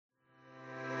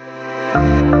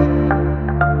Congregation,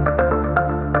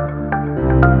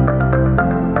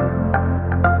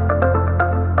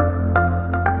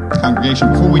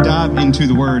 before we dive into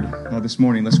the Word this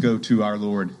morning, let's go to our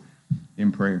Lord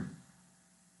in prayer.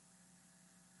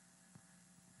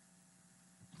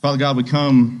 Father God, we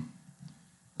come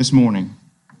this morning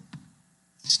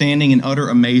standing in utter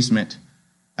amazement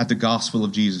at the gospel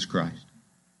of Jesus Christ.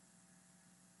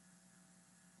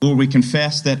 Lord, we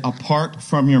confess that apart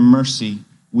from your mercy,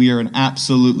 we are an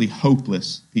absolutely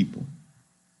hopeless people.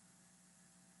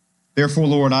 Therefore,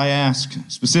 Lord, I ask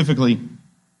specifically,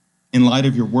 in light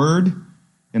of your word,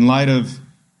 in light of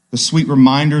the sweet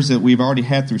reminders that we've already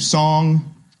had through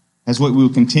song, as what we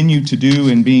will continue to do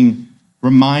in being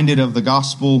reminded of the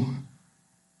gospel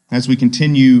as we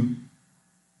continue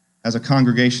as a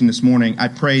congregation this morning, I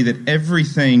pray that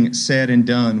everything said and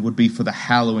done would be for the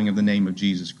hallowing of the name of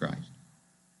Jesus Christ.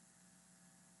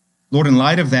 Lord, in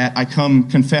light of that, I come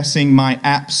confessing my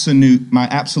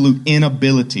absolute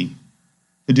inability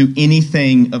to do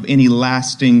anything of any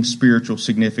lasting spiritual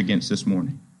significance this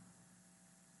morning.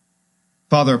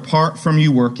 Father, apart from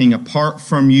you working, apart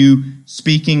from you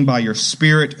speaking by your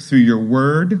Spirit through your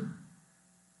word,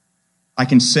 I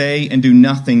can say and do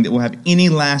nothing that will have any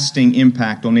lasting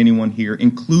impact on anyone here,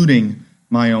 including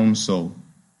my own soul.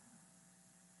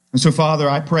 And so, Father,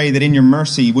 I pray that in your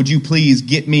mercy, would you please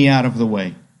get me out of the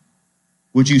way?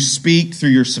 Would you speak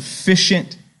through your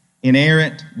sufficient,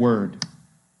 inerrant word?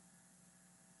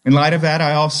 In light of that,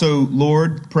 I also,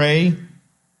 Lord, pray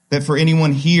that for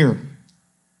anyone here,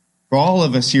 for all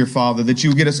of us here, Father, that you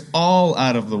would get us all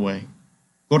out of the way.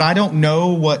 Lord, I don't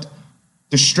know what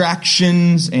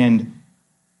distractions and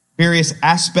various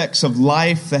aspects of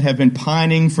life that have been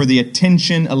pining for the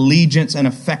attention, allegiance, and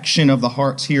affection of the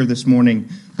hearts here this morning.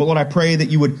 But Lord, I pray that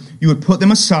you would put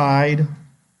them aside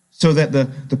so that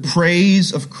the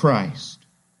praise of Christ,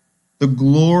 the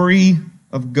glory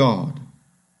of God,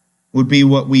 would be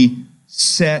what we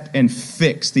set and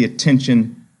fix the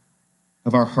attention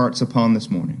of our hearts upon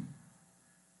this morning.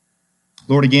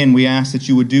 Lord, again, we ask that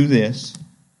you would do this,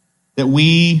 that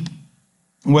we,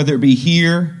 whether it be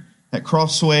here at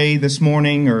Crossway this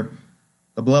morning or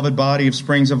the beloved body of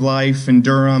Springs of Life in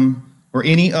Durham or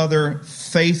any other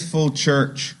faithful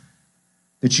church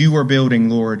that you are building,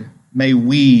 Lord, may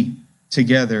we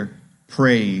together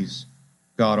praise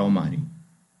God Almighty.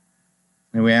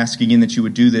 And we ask again that you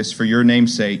would do this for your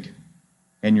name's sake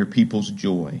and your people's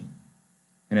joy.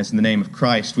 And it's in the name of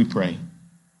Christ we pray.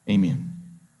 Amen.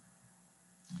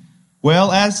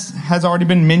 Well, as has already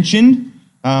been mentioned,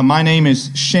 my name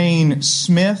is Shane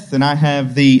Smith, and I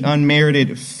have the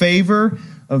unmerited favor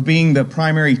of being the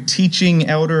primary teaching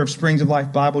elder of Springs of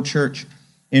Life Bible Church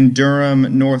in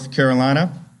Durham, North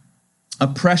Carolina. A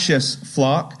precious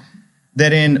flock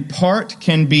that in part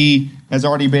can be, has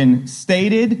already been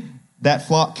stated, that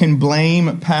flock can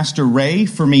blame Pastor Ray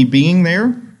for me being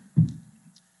there.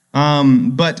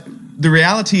 But the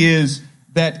reality is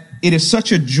that it is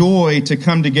such a joy to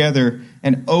come together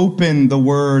and open the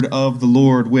word of the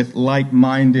Lord with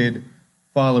like-minded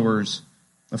followers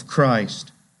of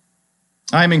Christ.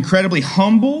 I am incredibly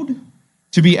humbled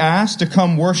to be asked to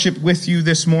come worship with you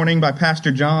this morning by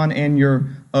Pastor John and your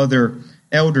other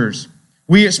elders.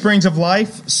 We at Springs of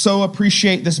Life so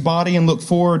appreciate this body and look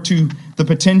forward to the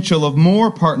potential of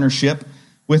more partnership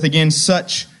with, again,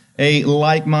 such a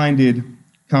like-minded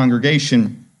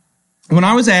congregation. When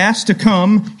I was asked to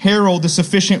come herald the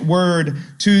sufficient word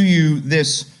to you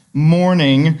this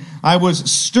morning, I was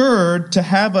stirred to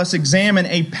have us examine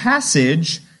a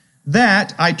passage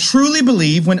that I truly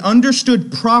believe, when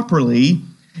understood properly,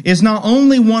 is not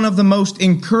only one of the most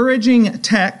encouraging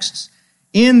texts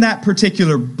in that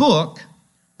particular book,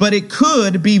 but it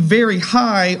could be very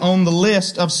high on the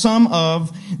list of some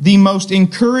of the most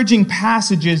encouraging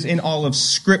passages in all of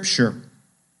Scripture.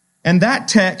 And that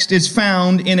text is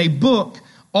found in a book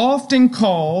often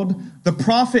called the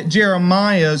prophet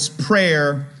Jeremiah's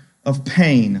prayer of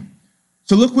pain.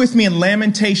 So look with me in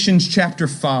Lamentations chapter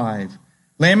 5.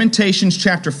 Lamentations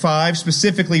chapter 5,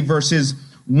 specifically verses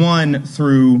 1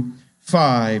 through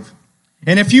 5.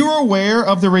 And if you are aware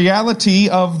of the reality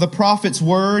of the prophet's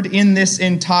word in this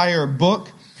entire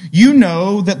book, you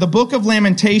know that the book of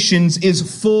Lamentations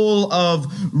is full of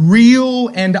real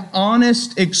and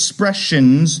honest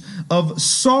expressions of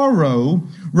sorrow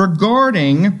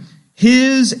regarding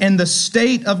his and the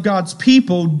state of God's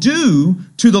people due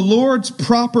to the Lord's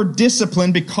proper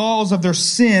discipline because of their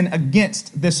sin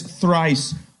against this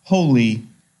thrice holy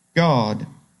God.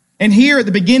 And here at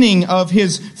the beginning of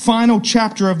his final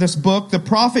chapter of this book, the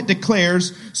prophet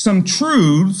declares some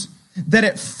truths that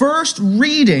at first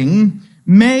reading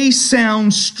may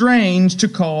sound strange to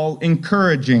call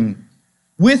encouraging.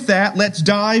 With that, let's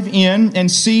dive in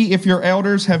and see if your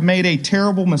elders have made a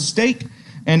terrible mistake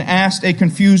and asked a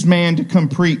confused man to come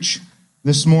preach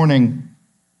this morning.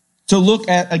 So look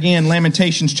at, again,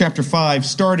 Lamentations chapter 5,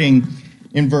 starting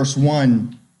in verse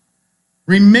 1.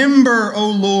 Remember,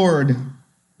 O Lord,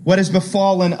 what has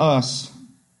befallen us.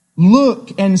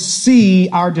 Look and see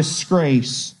our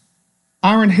disgrace.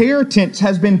 Our inheritance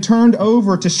has been turned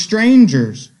over to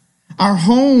strangers, our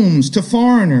homes to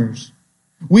foreigners.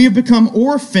 We have become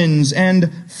orphans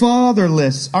and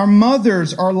fatherless. Our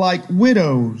mothers are like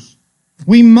widows.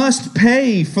 We must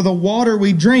pay for the water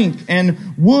we drink, and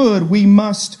wood we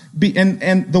must be,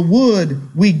 and the wood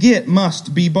we get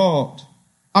must be bought.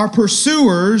 Our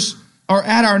pursuers are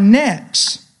at our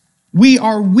necks. We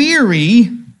are weary.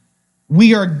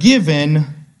 We are given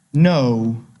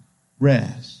no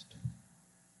rest.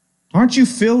 Aren't you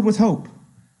filled with hope?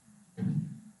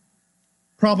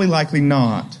 Probably likely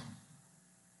not.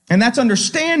 And that's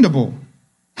understandable.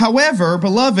 However,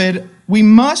 beloved, we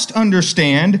must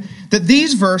understand that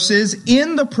these verses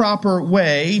in the proper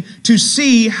way to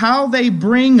see how they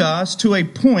bring us to a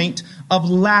point of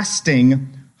lasting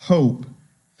hope.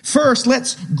 First,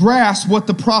 let's grasp what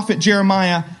the prophet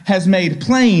Jeremiah has made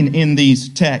plain in these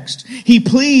texts. He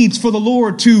pleads for the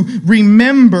Lord to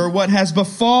remember what has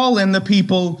befallen the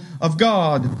people of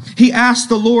God. He asks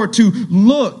the Lord to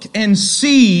look and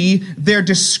see their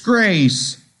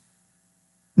disgrace.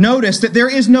 Notice that there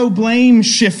is no blame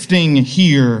shifting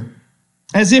here,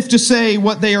 as if to say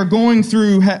what they are going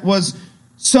through was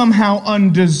somehow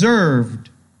undeserved.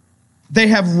 They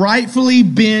have rightfully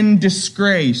been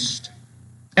disgraced.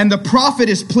 And the prophet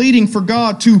is pleading for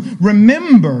God to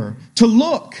remember, to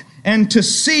look, and to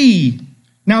see.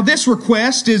 Now, this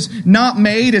request is not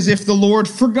made as if the Lord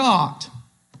forgot,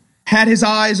 had his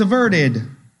eyes averted,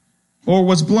 or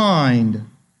was blind.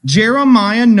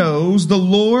 Jeremiah knows the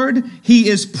Lord he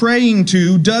is praying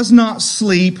to does not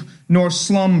sleep nor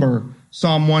slumber.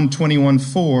 Psalm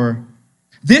 121:4.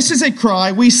 This is a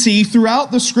cry we see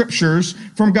throughout the scriptures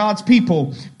from God's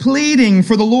people, pleading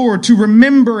for the Lord to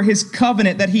remember his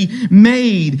covenant that he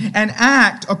made and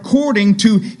act according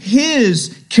to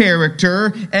his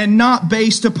character and not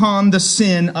based upon the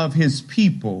sin of his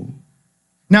people.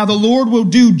 Now the Lord will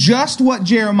do just what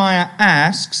Jeremiah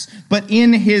asks, but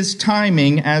in his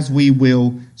timing, as we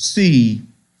will see.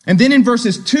 And then in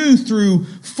verses 2 through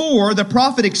 4, the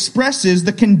prophet expresses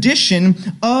the condition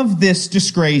of this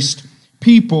disgraced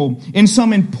people in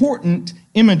some important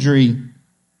imagery.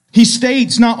 He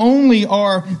states not only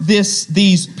are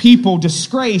these people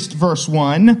disgraced, verse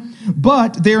 1,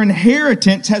 but their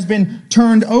inheritance has been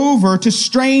turned over to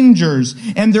strangers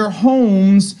and their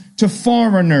homes to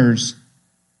foreigners.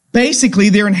 Basically,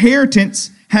 their inheritance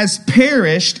has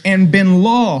perished and been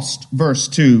lost, verse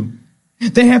 2.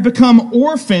 They have become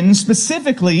orphans,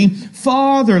 specifically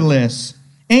fatherless,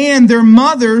 and their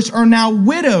mothers are now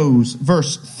widows,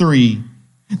 verse 3.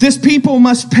 This people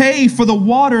must pay for the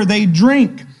water they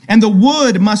drink, and the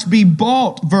wood must be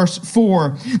bought, verse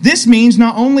 4. This means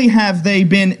not only have they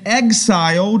been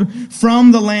exiled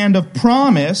from the land of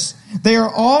promise, they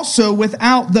are also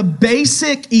without the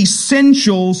basic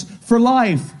essentials for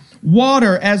life.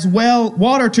 Water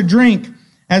to drink,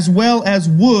 as well as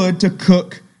wood to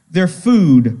cook their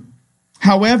food.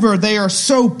 However, they are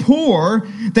so poor,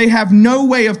 they have no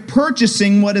way of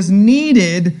purchasing what is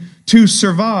needed to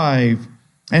survive.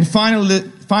 And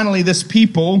finally, this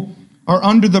people are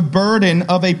under the burden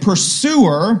of a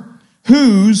pursuer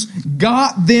who's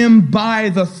got them by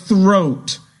the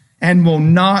throat and will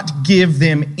not give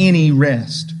them any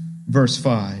rest. Verse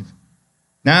 5.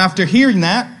 Now, after hearing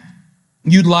that,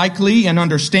 you'd likely and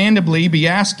understandably be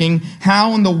asking,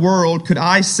 how in the world could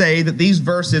I say that these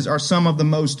verses are some of the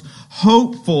most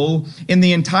hopeful in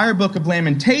the entire book of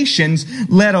Lamentations,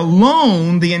 let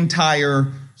alone the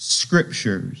entire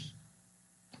scriptures?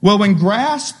 Well, when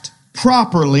grasped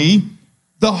properly,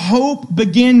 the hope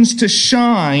begins to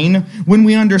shine when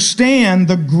we understand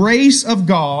the grace of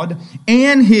God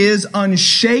and his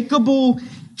unshakable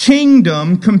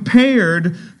kingdom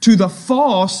compared to the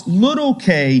false little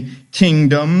k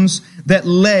kingdoms that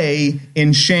lay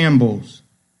in shambles.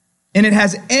 And it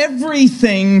has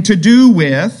everything to do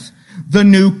with the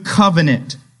new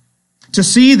covenant. To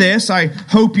see this, I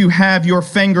hope you have your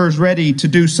fingers ready to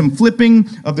do some flipping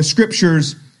of the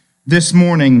scriptures this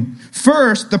morning.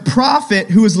 First, the prophet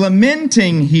who is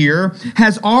lamenting here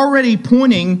has already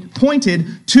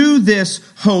pointed to this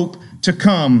hope to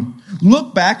come.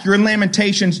 Look back, you're in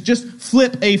Lamentations, just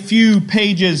flip a few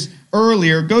pages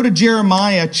earlier. Go to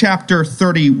Jeremiah chapter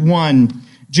 31.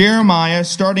 Jeremiah,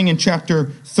 starting in chapter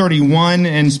 31,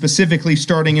 and specifically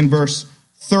starting in verse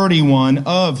 31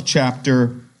 of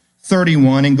chapter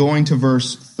 31 and going to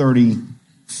verse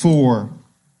 34.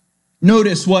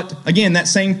 Notice what, again, that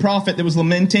same prophet that was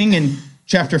lamenting in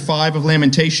chapter 5 of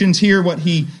Lamentations, hear what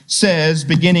he says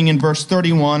beginning in verse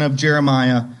 31 of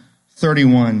Jeremiah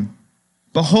 31.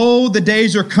 Behold, the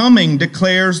days are coming,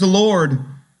 declares the Lord,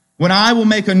 when I will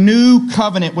make a new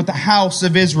covenant with the house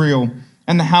of Israel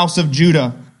and the house of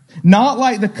Judah, not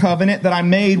like the covenant that I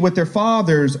made with their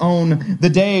fathers on the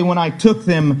day when I took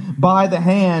them by the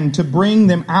hand to bring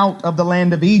them out of the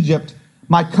land of Egypt,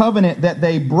 my covenant that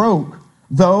they broke,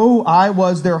 though I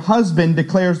was their husband,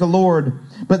 declares the Lord.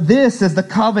 But this is the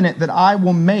covenant that I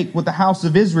will make with the house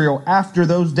of Israel after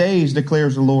those days,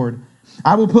 declares the Lord.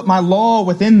 I will put my law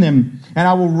within them, and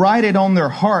I will write it on their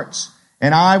hearts,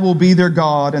 and I will be their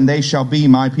God, and they shall be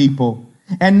my people.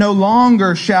 And no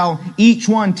longer shall each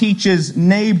one teach his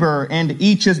neighbor and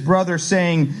each his brother,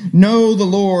 saying, Know the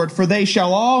Lord, for they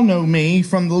shall all know me,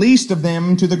 from the least of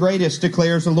them to the greatest,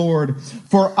 declares the Lord.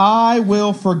 For I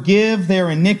will forgive their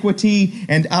iniquity,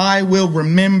 and I will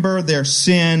remember their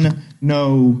sin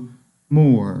no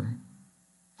more.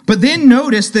 But then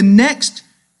notice the next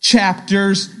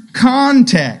chapter's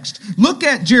context. Look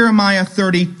at Jeremiah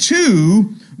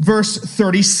 32, verse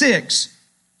 36.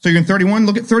 So you're in 31,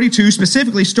 look at 32,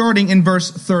 specifically starting in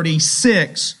verse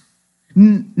 36.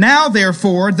 Now,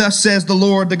 therefore, thus says the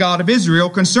Lord, the God of Israel,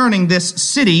 concerning this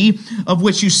city of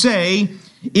which you say,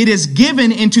 it is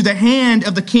given into the hand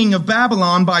of the king of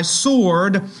Babylon by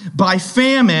sword, by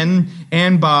famine,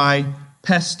 and by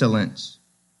pestilence.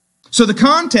 So the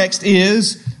context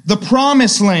is the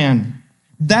promised land.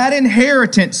 That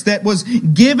inheritance that was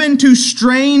given to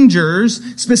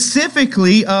strangers,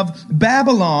 specifically of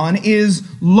Babylon, is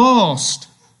lost.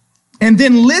 And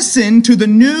then listen to the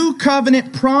new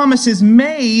covenant promises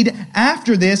made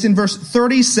after this in verse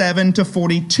 37 to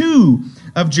 42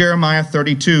 of Jeremiah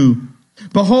 32.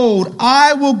 Behold,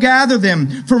 I will gather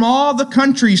them from all the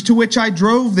countries to which I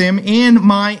drove them in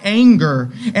my anger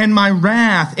and my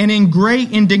wrath and in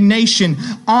great indignation.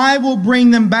 I will bring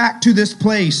them back to this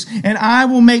place, and I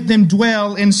will make them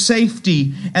dwell in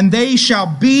safety, and they shall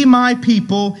be my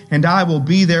people, and I will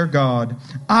be their God.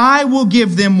 I will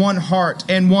give them one heart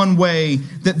and one way,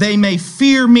 that they may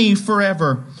fear me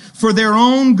forever, for their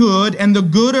own good and the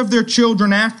good of their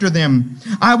children after them.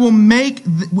 I will make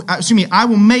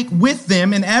with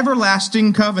them an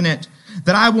everlasting covenant,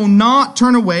 that I will not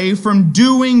turn away from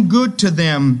doing good to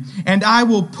them. And I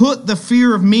will put the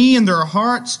fear of me in their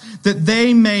hearts, that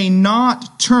they may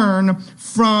not turn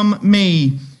from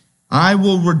me. I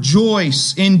will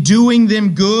rejoice in doing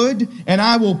them good, and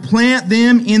I will plant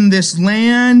them in this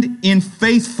land in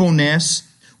faithfulness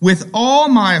with all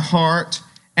my heart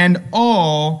and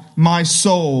all my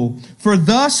soul. For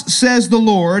thus says the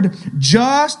Lord,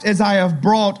 just as I have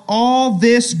brought all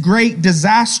this great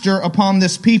disaster upon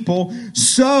this people,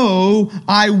 so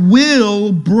I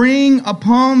will bring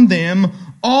upon them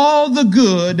all the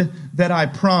good that I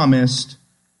promised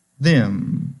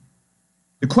them.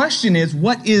 The question is,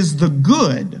 what is the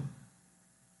good?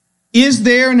 Is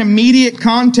there an immediate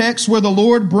context where the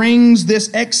Lord brings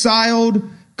this exiled,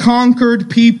 conquered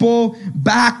people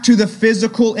back to the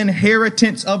physical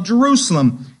inheritance of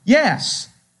Jerusalem? Yes.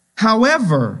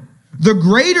 However, the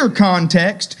greater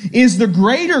context is the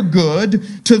greater good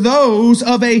to those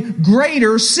of a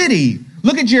greater city.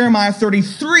 Look at Jeremiah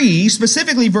 33,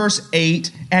 specifically verse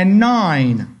 8 and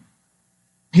 9.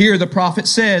 Here the prophet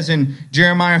says in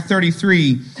Jeremiah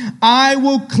 33, I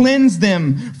will cleanse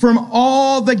them from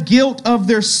all the guilt of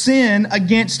their sin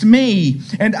against me,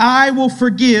 and I will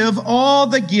forgive all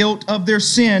the guilt of their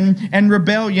sin and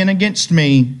rebellion against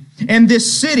me. And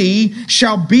this city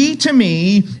shall be to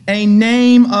me a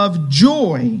name of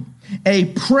joy, a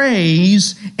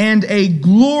praise, and a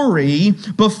glory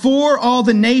before all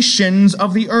the nations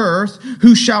of the earth,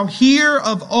 who shall hear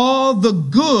of all the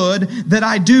good that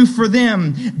I do for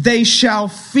them. They shall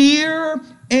fear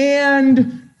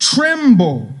and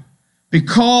tremble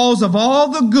because of all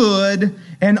the good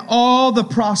and all the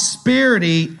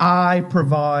prosperity I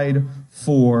provide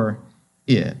for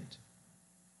it.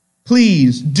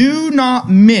 Please do not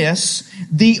miss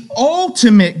the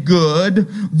ultimate good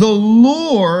the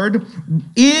Lord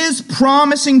is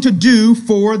promising to do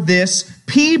for this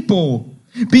people.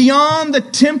 Beyond the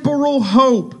temporal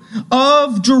hope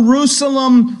of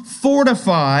Jerusalem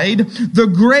fortified, the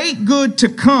great good to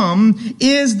come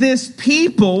is this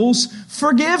people's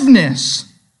forgiveness.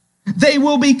 They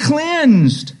will be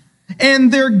cleansed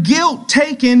and their guilt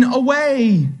taken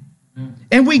away.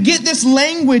 And we get this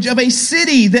language of a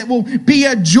city that will be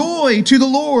a joy to the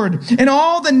Lord. And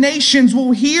all the nations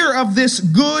will hear of this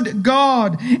good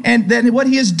God and then what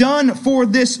he has done for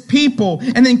this people.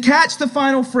 And then catch the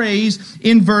final phrase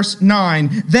in verse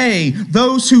 9.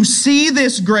 Those who see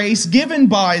this grace given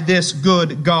by this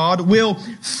good God, will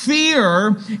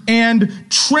fear and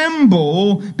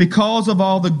tremble because of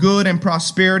all the good and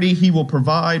prosperity he will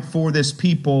provide for this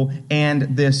people and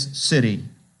this city.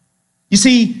 You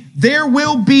see, there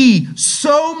will be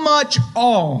so much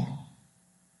awe,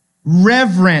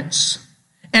 reverence,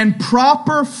 and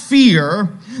proper fear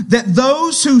that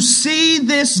those who see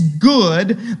this good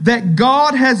that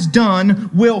God has done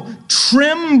will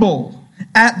tremble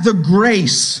at the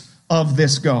grace of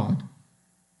this God.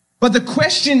 But the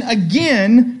question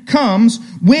again comes,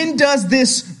 when does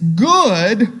this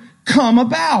good come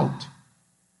about?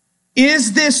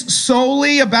 Is this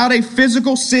solely about a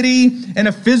physical city and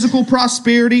a physical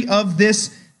prosperity of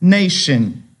this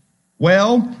nation?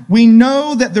 Well, we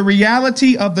know that the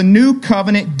reality of the new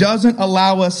covenant doesn't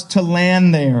allow us to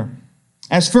land there.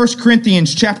 As 2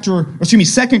 Corinthians chapter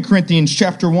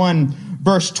 1,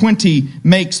 verse 20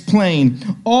 makes plain,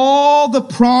 all the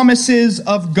promises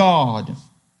of God,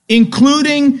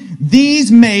 including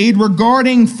these made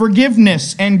regarding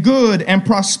forgiveness and good and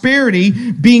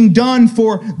prosperity being done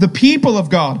for the people of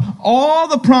God. All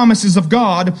the promises of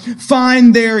God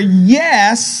find their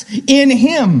yes in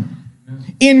him,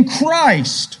 in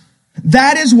Christ.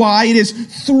 That is why it is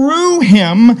through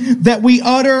him that we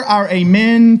utter our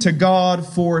amen to God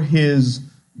for his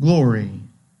glory.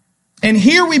 And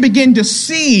here we begin to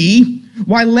see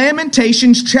why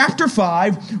Lamentations chapter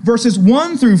 5, verses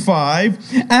 1 through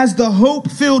 5, as the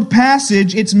hope-filled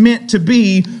passage it's meant to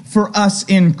be for us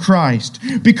in Christ.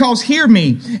 Because hear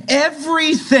me,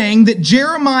 everything that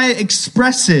Jeremiah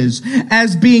expresses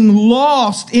as being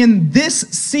lost in this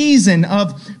season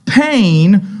of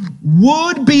pain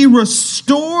would be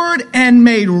restored and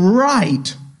made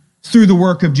right through the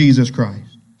work of Jesus Christ.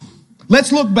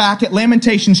 Let's look back at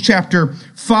Lamentations chapter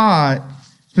 5,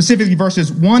 specifically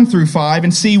verses 1 through 5,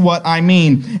 and see what I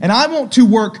mean. And I want to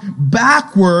work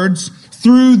backwards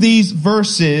through these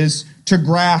verses to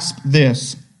grasp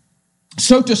this.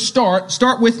 So to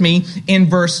start with me in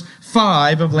verse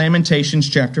 5 of Lamentations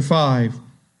chapter 5.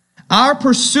 Our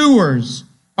pursuers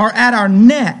are at our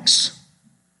necks.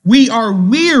 We are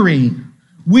weary.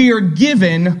 We are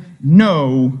given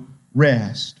no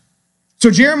rest. So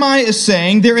Jeremiah is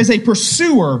saying there is a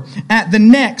pursuer at the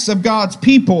necks of God's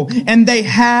people, and they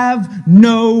have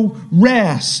no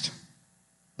rest.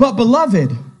 But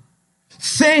beloved,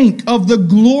 think of the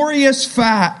glorious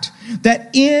fact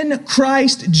that in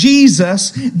Christ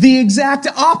Jesus, the exact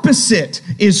opposite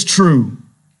is true.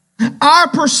 Our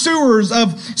pursuers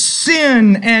of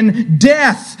sin and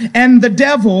death and the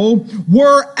devil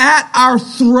were at our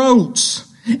throats.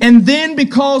 And then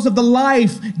because of the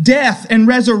life, death, and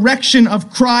resurrection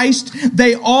of Christ,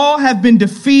 they all have been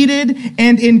defeated.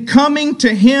 And in coming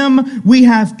to him, we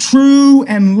have true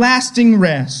and lasting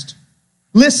rest.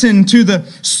 Listen to the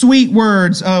sweet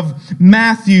words of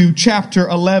Matthew chapter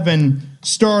 11,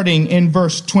 starting in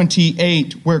verse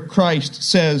 28, where Christ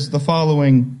says the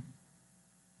following.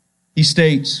 He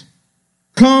states,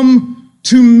 "Come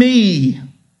to me,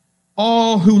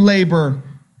 all who labor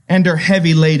and are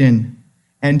heavy laden,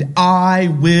 and I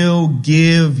will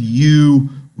give you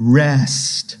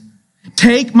rest.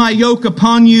 Take my yoke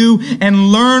upon you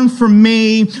and learn from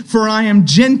me, for I am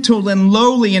gentle and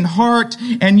lowly in heart,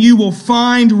 and you will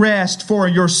find rest for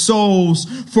your souls.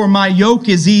 For my yoke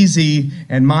is easy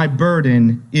and my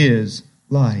burden is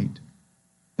light."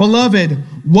 Beloved,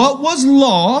 what was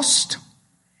lost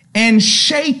and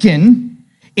shaken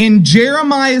in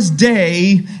Jeremiah's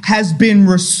day has been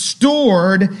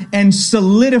restored and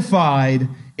solidified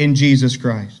in Jesus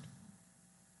Christ.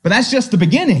 But that's just the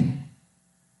beginning.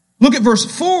 Look at verse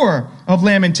 4 of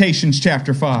Lamentations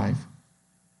chapter 5.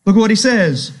 Look at what he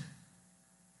says.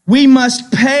 "We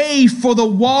must pay for the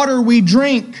water we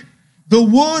drink. The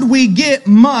wood we get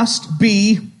must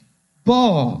be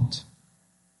bought."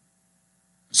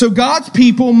 So God's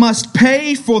people must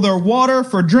pay for their water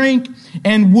for drink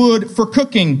and wood for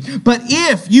cooking. But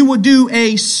if you would do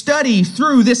a study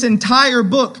through this entire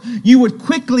book, you would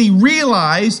quickly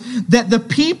realize that the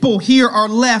people here are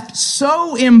left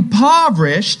so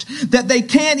impoverished that they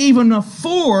can't even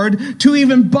afford to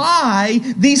even buy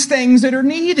these things that are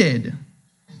needed.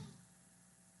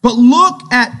 But look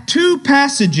at two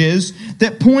passages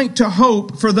that point to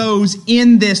hope for those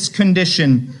in this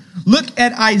condition. Look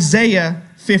at Isaiah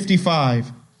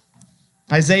 55.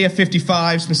 Isaiah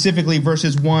 55, specifically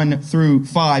verses 1 through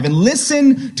 5. And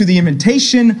listen to the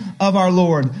invitation of our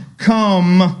Lord.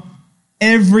 Come,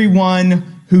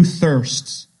 everyone who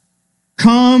thirsts.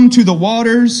 Come to the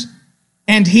waters,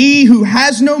 and he who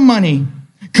has no money,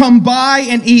 come buy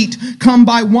and eat. Come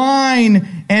buy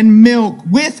wine and milk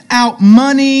without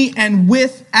money and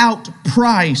without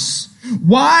price.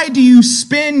 Why do you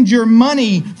spend your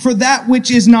money for that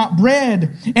which is not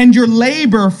bread, and your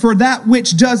labor for that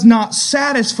which does not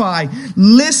satisfy?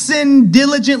 Listen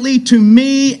diligently to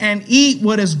me and eat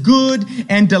what is good,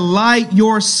 and delight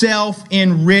yourself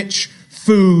in rich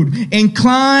food.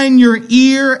 Incline your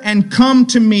ear and come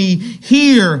to me.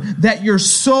 Hear that your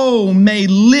soul may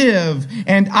live,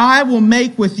 and I will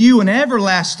make with you an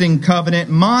everlasting covenant,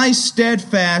 my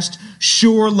steadfast,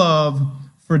 sure love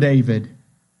for David.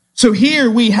 So here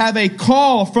we have a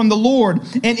call from the Lord,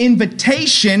 an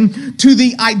invitation to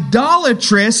the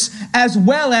idolatrous as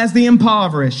well as the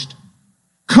impoverished.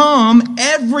 Come,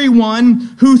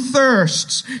 everyone who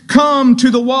thirsts. Come to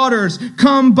the waters.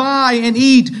 Come buy and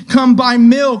eat. Come buy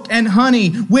milk and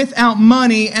honey without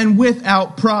money and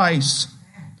without price.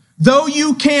 Though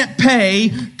you can't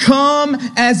pay, come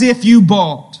as if you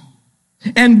bought.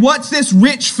 And what's this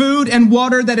rich food and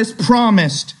water that is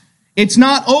promised? It's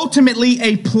not ultimately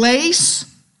a place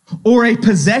or a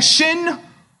possession,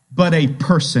 but a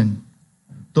person,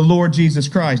 the Lord Jesus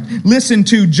Christ. Listen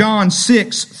to John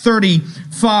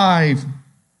 6:35.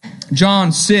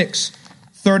 John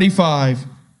 6:35,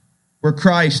 where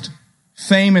Christ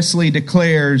famously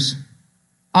declares,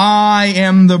 I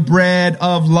am the bread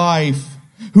of life.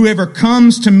 Whoever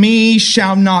comes to me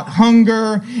shall not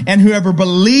hunger, and whoever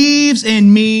believes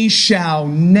in me shall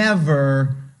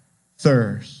never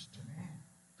thirst.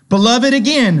 Beloved,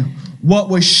 again, what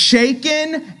was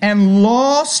shaken and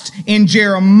lost in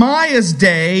Jeremiah's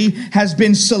day has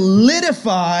been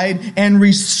solidified and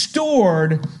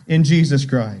restored in Jesus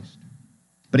Christ.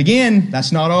 But again,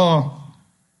 that's not all.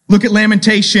 Look at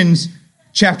Lamentations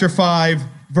chapter 5,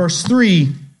 verse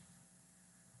 3,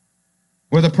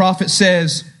 where the prophet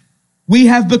says, we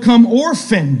have become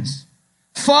orphans,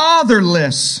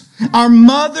 fatherless. Our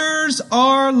mothers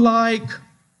are like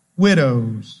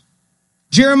widows.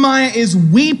 Jeremiah is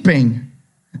weeping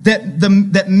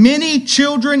that many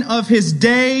children of his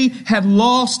day had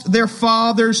lost their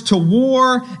fathers to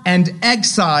war and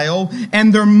exile,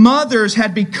 and their mothers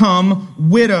had become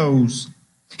widows.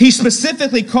 He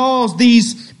specifically calls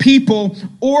these people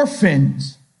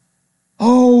orphans.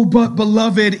 Oh, but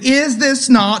beloved, is this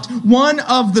not one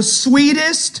of the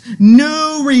sweetest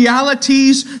new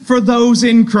realities for those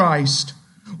in Christ?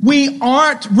 We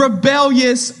aren't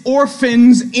rebellious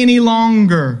orphans any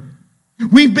longer.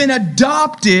 We've been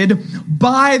adopted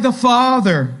by the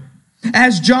Father.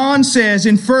 As John says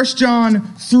in 1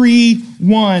 John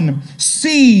 3:1,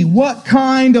 see what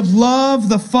kind of love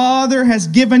the Father has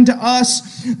given to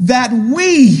us, that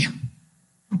we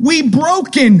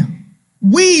broken,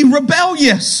 we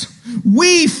rebellious,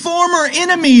 we former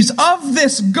enemies of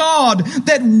this God,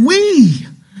 that we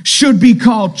should be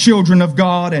called children of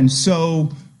God, and so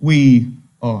we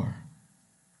are.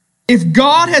 If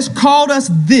God has called us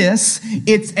this,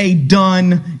 it's a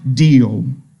done deal.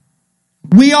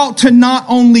 We ought to not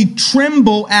only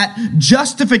tremble at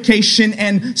justification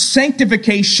and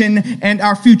sanctification and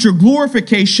our future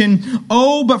glorification,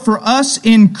 but for us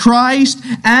in Christ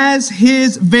as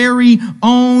his very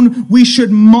own, we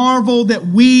should marvel that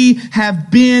we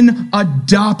have been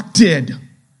adopted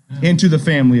into the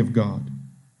family of God.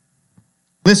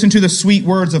 Listen to the sweet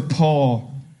words of Paul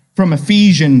from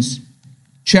Ephesians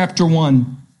chapter 1,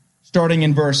 starting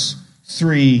in verse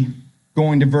 3,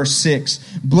 going to verse 6.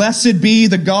 Blessed be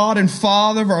the God and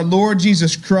Father of our Lord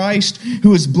Jesus Christ,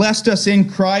 who has blessed us in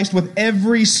Christ with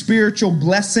every spiritual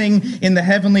blessing in the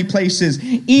heavenly places,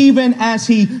 even as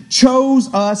he chose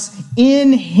us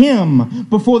in him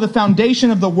before the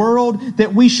foundation of the world,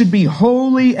 that we should be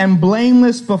holy and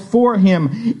blameless before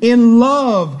him. In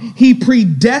love, he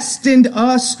predestined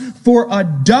us for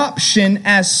adoption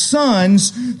as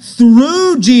sons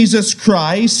through Jesus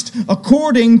Christ,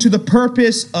 according to the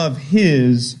purpose of his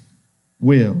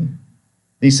will.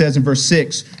 He says in verse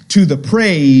 6, to the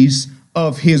praise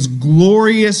of his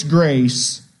glorious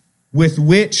grace with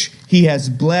which he has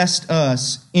blessed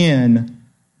us in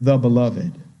the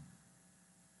beloved.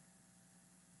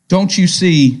 Don't you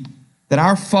see that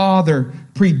our Father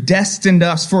predestined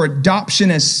us for adoption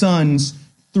as sons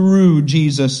through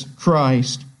Jesus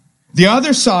Christ? The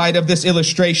other side of this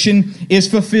illustration is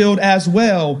fulfilled as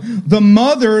well. The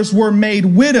mothers were made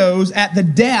widows at the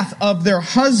death of their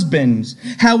husbands.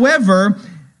 However,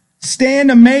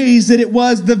 stand amazed that it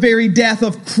was the very death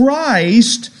of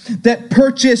Christ that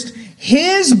purchased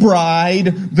his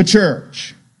bride, the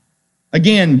church.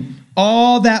 Again,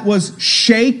 all that was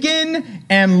shaken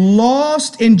and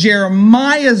lost in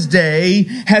Jeremiah's day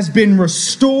has been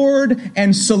restored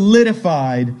and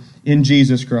solidified in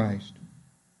Jesus Christ.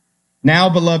 Now,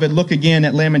 beloved, look again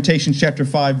at Lamentations chapter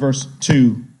 5, verse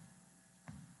 2.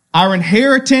 Our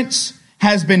inheritance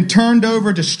has been turned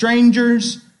over to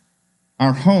strangers,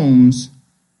 our homes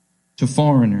to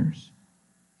foreigners.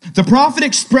 The prophet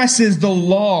expresses the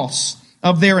loss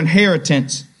of their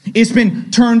inheritance. It's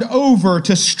been turned over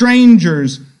to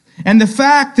strangers, and the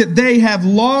fact that they have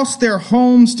lost their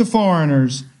homes to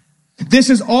foreigners. This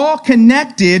is all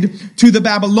connected to the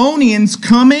Babylonians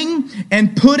coming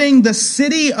and putting the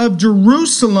city of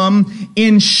Jerusalem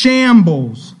in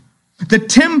shambles.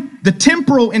 The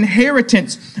temporal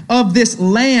inheritance of this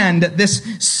land, this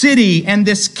city, and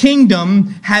this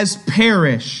kingdom has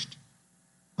perished.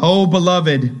 Oh,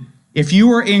 beloved, if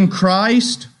you are in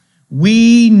Christ,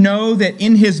 we know that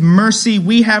in his mercy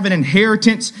we have an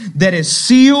inheritance that is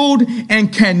sealed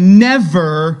and can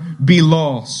never be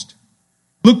lost.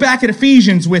 Look back at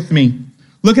Ephesians with me.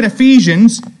 Look at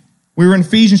Ephesians. We were in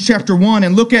Ephesians chapter 1,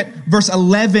 and look at verse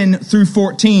 11 through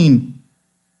 14.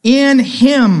 In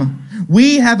him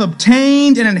we have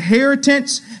obtained an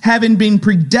inheritance, having been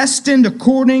predestined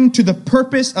according to the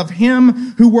purpose of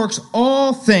him who works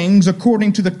all things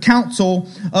according to the counsel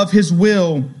of his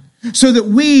will, so that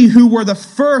we who were the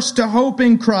first to hope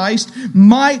in Christ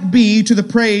might be to the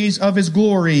praise of his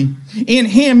glory. In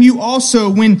him you also,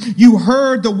 when you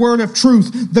heard the word of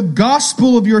truth, the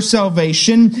gospel of your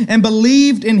salvation, and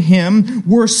believed in him,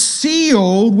 were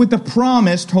sealed with the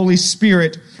promised Holy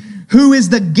Spirit, who is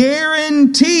the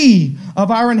guarantee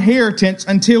of our inheritance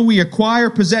until we acquire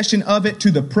possession of it to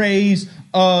the praise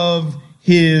of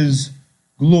his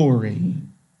glory.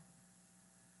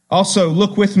 Also,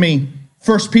 look with me,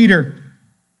 1 Peter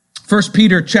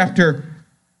chapter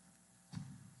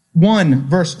 1,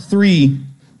 verse 3.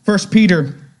 1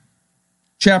 Peter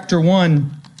chapter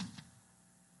 1,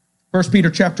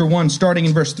 starting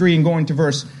in verse 3 and going to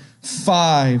verse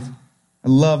 5. I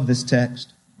love this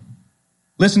text.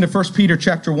 Listen to 1 Peter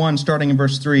chapter 1, starting in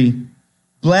verse 3.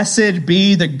 Blessed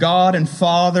be the God and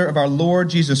Father of our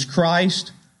Lord Jesus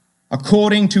Christ.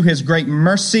 According to his great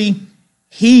mercy,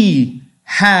 he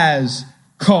has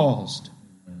caused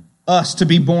us to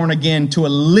be born again to a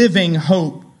living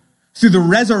hope through the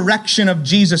resurrection of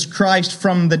Jesus Christ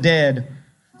from the dead,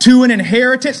 to an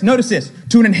inheritance, notice this,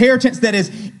 to an inheritance that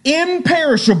is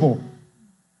imperishable,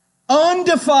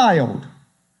 undefiled,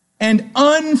 and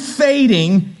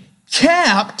unfading,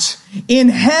 kept in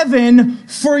heaven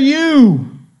for you,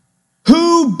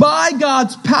 who by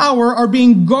God's power are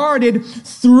being guarded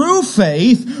through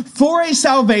faith for a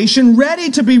salvation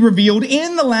ready to be revealed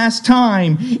in the last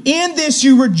time. In this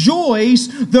you rejoice,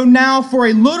 though now for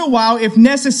a little while, if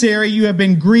necessary, you have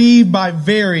been grieved by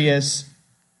various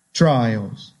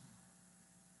trials.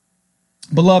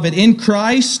 Beloved, in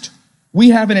Christ,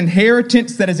 we have an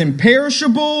inheritance that is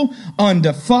imperishable,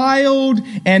 undefiled,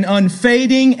 and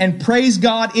unfading. And praise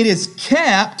God, it is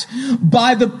kept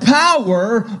by the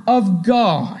power of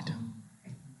God.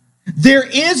 There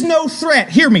is no threat,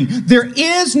 hear me, there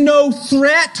is no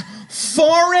threat,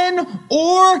 foreign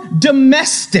or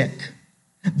domestic,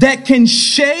 that can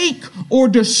shake or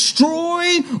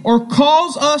destroy or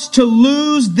cause us to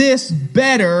lose this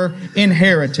better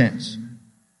inheritance.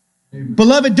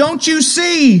 Beloved, don't you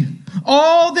see?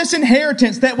 All this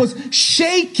inheritance that was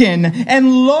shaken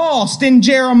and lost in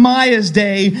Jeremiah's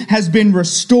day has been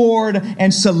restored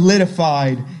and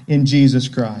solidified in Jesus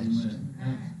Christ.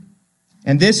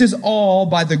 And this is all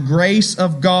by the grace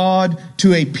of God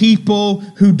to a people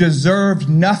who deserved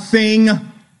nothing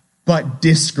but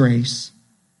disgrace.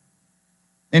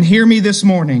 And hear me this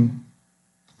morning.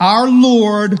 Our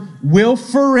Lord will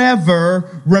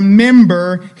forever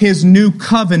remember his new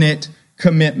covenant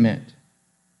commitment.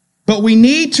 But we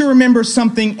need to remember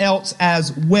something else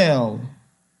as well.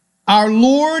 Our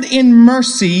Lord in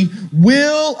mercy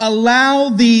will allow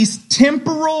these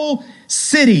temporal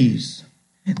cities,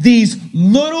 these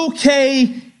little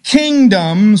k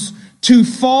kingdoms, to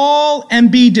fall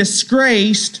and be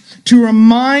disgraced, to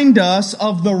remind us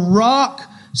of the rock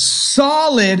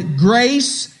solid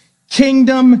grace,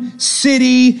 kingdom,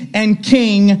 city, and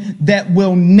king that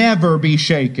will never be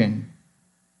shaken.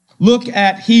 Look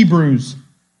at Hebrews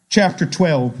chapter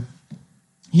 12.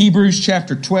 Hebrews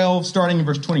chapter 12, starting in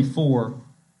verse 24.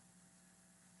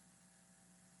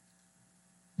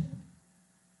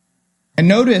 And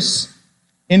notice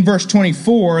in verse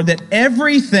 24 that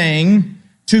everything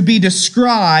to be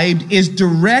described is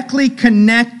directly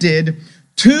connected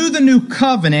to the new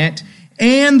covenant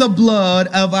and the blood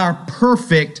of our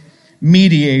perfect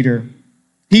mediator.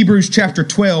 Hebrews chapter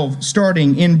 12,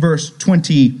 starting in verse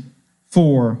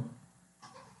 24.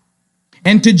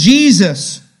 And to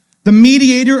Jesus, the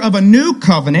mediator of a new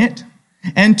covenant,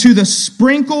 and to the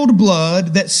sprinkled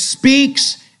blood that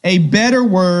speaks a better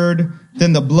word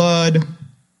than the blood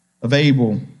of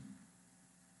Abel.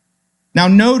 Now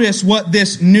notice what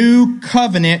this new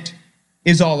covenant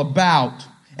is all about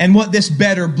and what this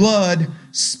better blood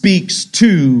speaks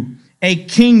to: a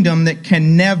kingdom that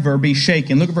can never be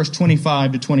shaken. Look at verse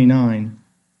 25 to 29.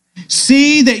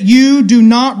 See that you do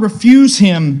not refuse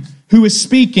him who is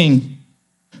speaking.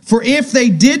 For if they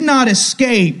did not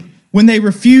escape when they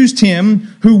refused him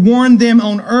who warned them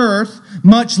on earth,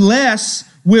 much less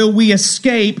will we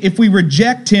escape if we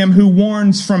reject him who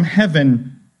warns from heaven.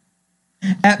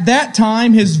 At that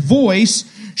time his voice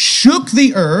shook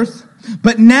the earth,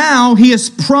 but now he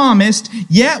has promised,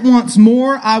 yet once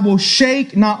more I will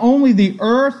shake not only the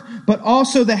earth, but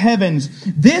also the heavens.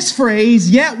 This phrase,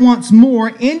 yet once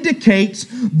more, indicates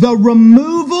the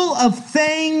removal of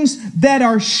things that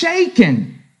are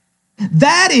shaken.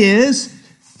 That is,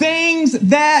 things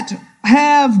that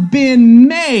have been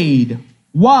made.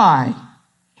 Why?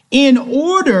 In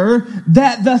order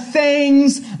that the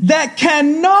things that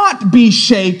cannot be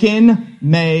shaken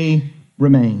may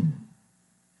remain.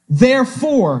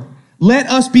 Therefore, let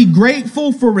us be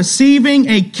grateful for receiving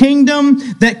a kingdom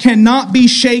that cannot be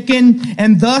shaken,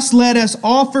 and thus let us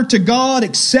offer to God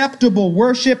acceptable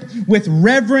worship with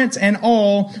reverence and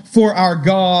awe, for our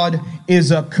God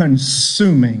is a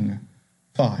consuming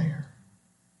fire.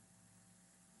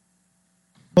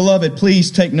 Beloved,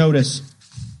 please take notice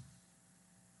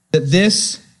that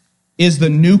this is the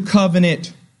new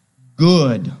covenant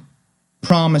good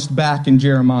promised back in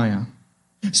Jeremiah.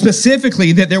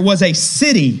 Specifically, that there was a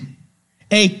city,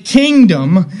 a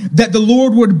kingdom that the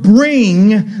Lord would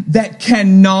bring that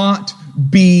cannot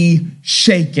be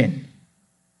shaken.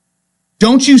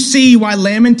 Don't you see why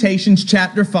Lamentations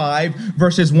chapter 5,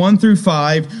 verses 1 through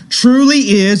 5,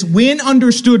 truly is, when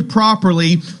understood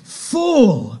properly,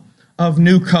 full of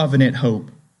new covenant hope?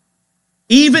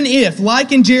 Even if,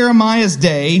 like in Jeremiah's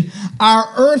day,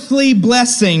 our earthly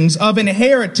blessings of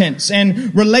inheritance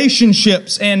and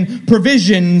relationships and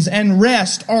provisions and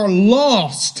rest are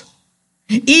lost,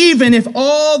 even if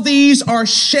all these are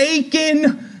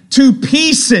shaken to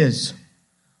pieces,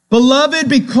 beloved,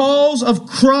 because of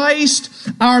Christ,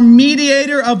 our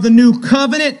mediator of the new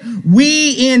covenant,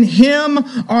 we in him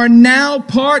are now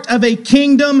part of a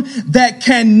kingdom that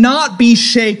cannot be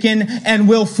shaken and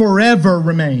will forever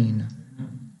remain.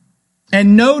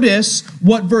 And notice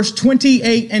what verse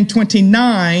 28 and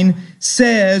 29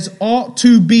 says ought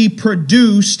to be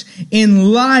produced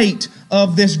in light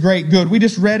of this great good. We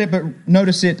just read it, but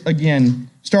notice it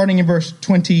again, starting in verse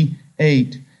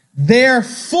 28.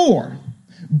 Therefore,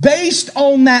 based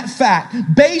on that fact,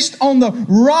 based on the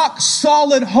rock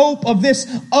solid hope of this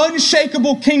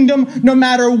unshakable kingdom, no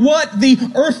matter what the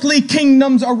earthly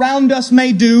kingdoms around us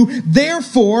may do,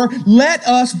 therefore, let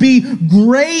us be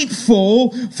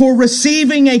grateful for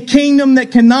receiving a kingdom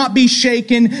that cannot be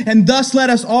shaken, and thus let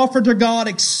us offer to God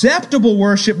acceptable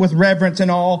worship with reverence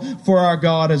and awe, for our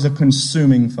God is a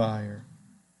consuming fire.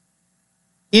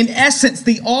 In essence,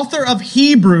 the author of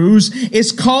Hebrews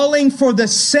is calling for the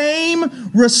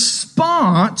same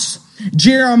response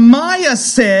Jeremiah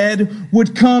said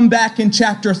would come back in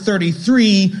chapter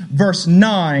 33, verse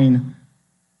 9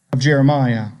 of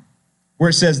Jeremiah, where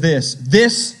it says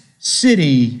this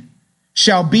city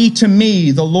shall be to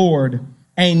me, the Lord,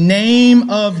 a name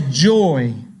of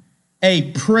joy,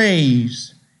 a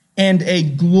praise, and a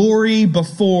glory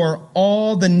before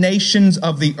all the nations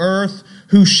of the earth,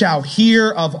 who shall hear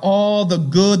of all the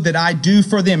good that I do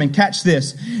for them. And catch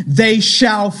this, they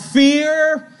shall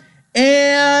fear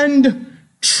and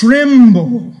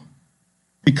tremble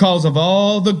because of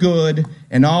all the good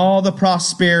and all the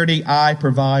prosperity I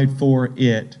provide for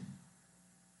it.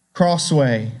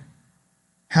 Crossway,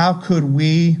 how could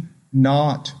we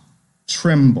not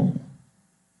tremble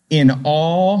in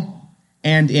awe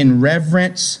and in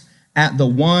reverence at the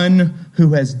one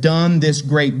who has done this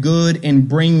great good in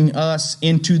bringing us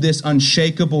into this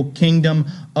unshakable kingdom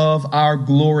of our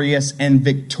glorious and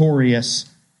victorious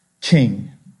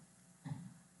King?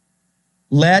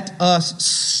 Let us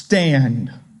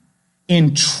stand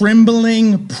in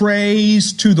trembling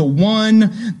praise to the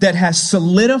one that has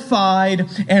solidified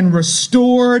and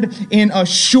restored in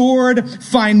assured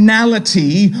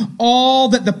finality all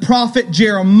that the prophet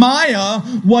Jeremiah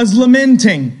was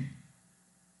lamenting.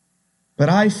 But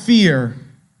I fear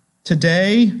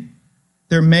Today,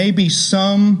 there may be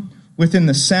some within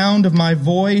the sound of my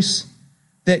voice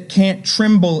that can't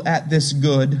tremble at this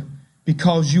good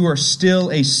because you are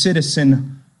still a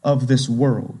citizen of this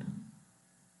world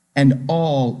and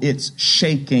all its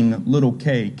shaking little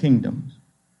k kingdoms.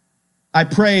 I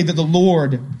pray that the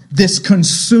Lord, this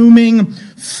consuming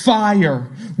fire,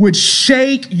 would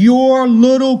shake your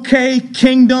little k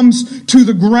kingdoms to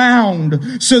the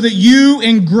ground so that you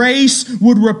in grace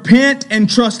would repent and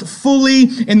trust fully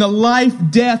in the life,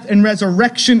 death, and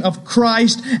resurrection of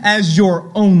Christ as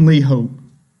your only hope.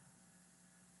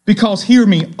 Because hear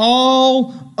me,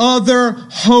 all other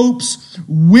hopes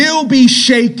will be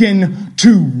shaken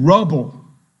to rubble,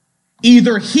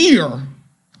 either here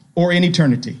or in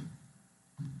eternity.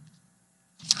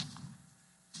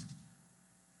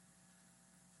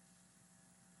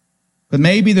 But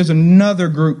maybe there's another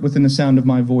group within the sound of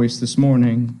my voice this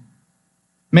morning.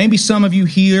 Maybe some of you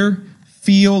here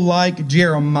feel like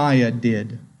Jeremiah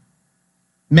did.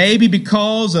 Maybe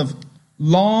because of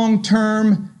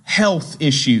long-term health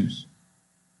issues.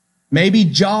 Maybe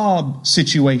job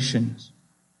situations.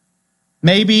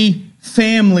 Maybe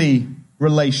family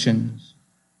relations.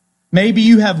 Maybe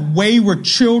you have wayward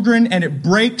children and it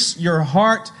breaks your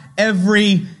heart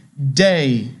every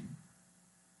day.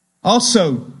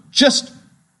 Also, just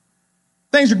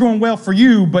things are going well for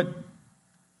you, but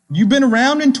you've been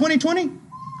around in 2020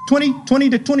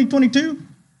 to 2022.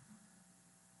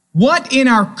 What in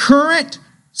our current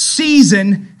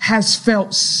season has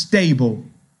felt stable?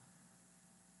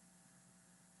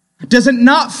 Does it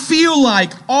not feel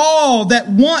like all that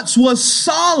once was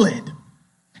solid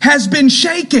has been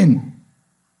shaken?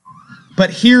 But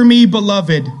hear me,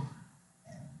 beloved.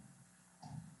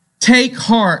 Take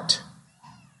heart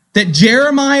that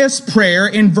Jeremiah's prayer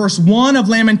in verse 1 of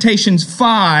Lamentations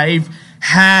 5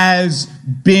 has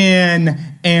been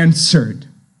answered.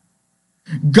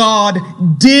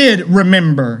 God did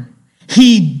remember.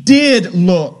 He did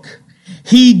look.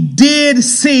 He did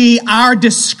see our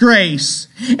disgrace,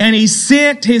 and he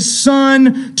sent his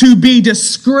son to be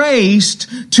disgraced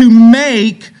to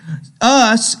make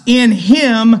us in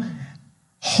him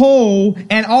whole,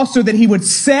 and also that he would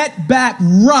set back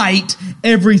right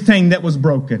everything that was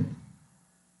broken.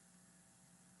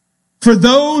 For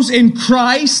those in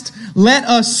Christ, let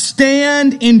us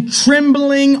stand in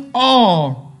trembling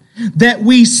awe that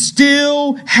we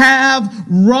still have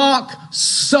rock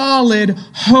solid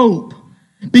hope,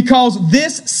 because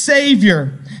this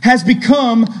Savior has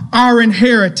become our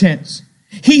inheritance.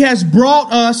 He has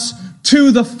brought us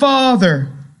to the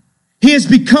Father. He has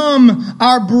become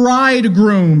our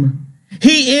bridegroom.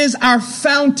 He is our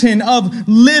fountain of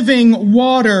living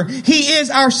water. He is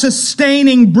our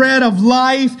sustaining bread of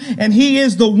life, and he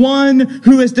is the one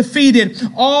who has defeated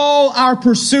all our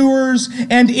pursuers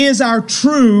and is our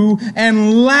true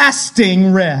and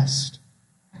lasting rest.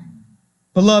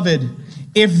 Beloved,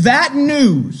 if that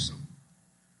news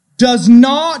does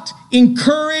not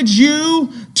encourage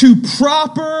you to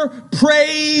proper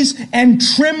praise and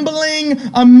trembling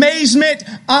amazement,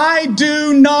 I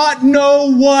do not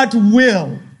know what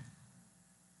will.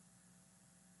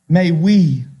 May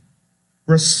we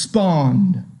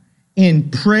respond in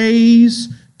praise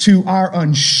to our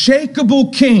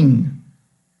unshakable King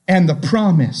and the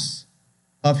promise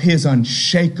of his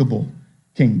unshakable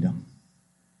kingdom.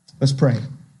 Let's pray.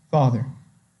 Father,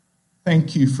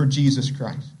 thank you for Jesus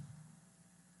Christ.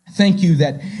 Thank you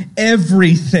that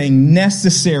everything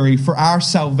necessary for our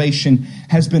salvation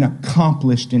has been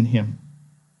accomplished in him.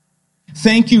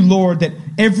 Thank you, Lord, that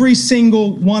every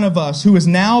single one of us who is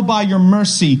now by your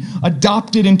mercy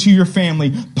adopted into your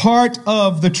family, part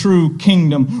of the true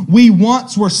kingdom. We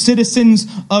once were citizens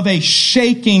of a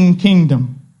shaking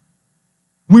kingdom.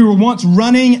 We were once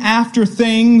running after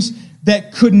things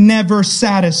that could never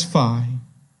satisfy.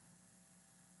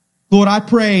 Lord, I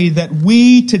pray that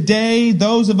we today,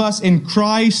 those of us in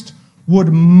Christ, would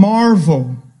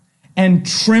marvel and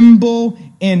tremble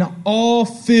in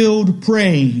awe-filled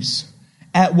praise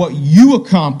at what you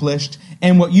accomplished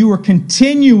and what you are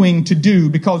continuing to do,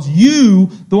 because you,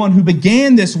 the one who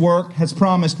began this work, has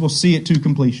promised will see it to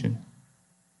completion.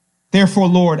 Therefore,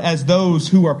 Lord, as those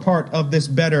who are part of this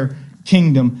better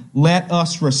kingdom, let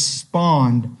us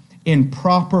respond in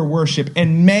proper worship.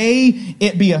 And may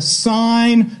it be a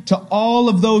sign to all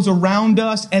of those around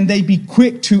us, and they be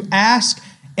quick to ask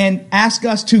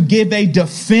us to give a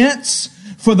defense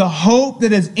for the hope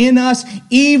that is in us,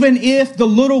 even if the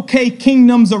little k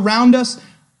kingdoms around us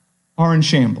are in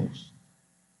shambles.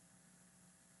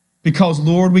 Because,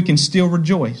 Lord, we can still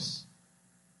rejoice.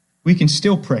 We can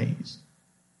still praise.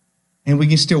 And we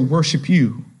can still worship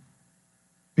you.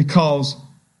 Because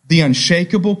the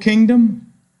unshakable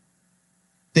kingdom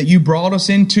that you brought us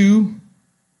into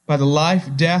by the life,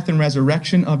 death, and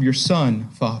resurrection of your Son,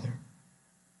 Father.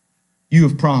 You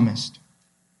have promised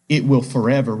it will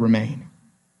forever remain.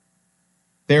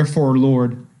 Therefore,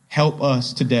 Lord, help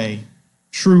us today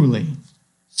truly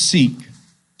seek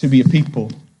to be a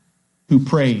people who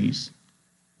praise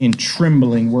in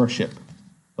trembling worship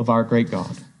of our great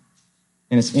God.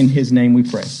 And it's in his name we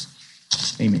pray.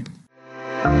 Amen.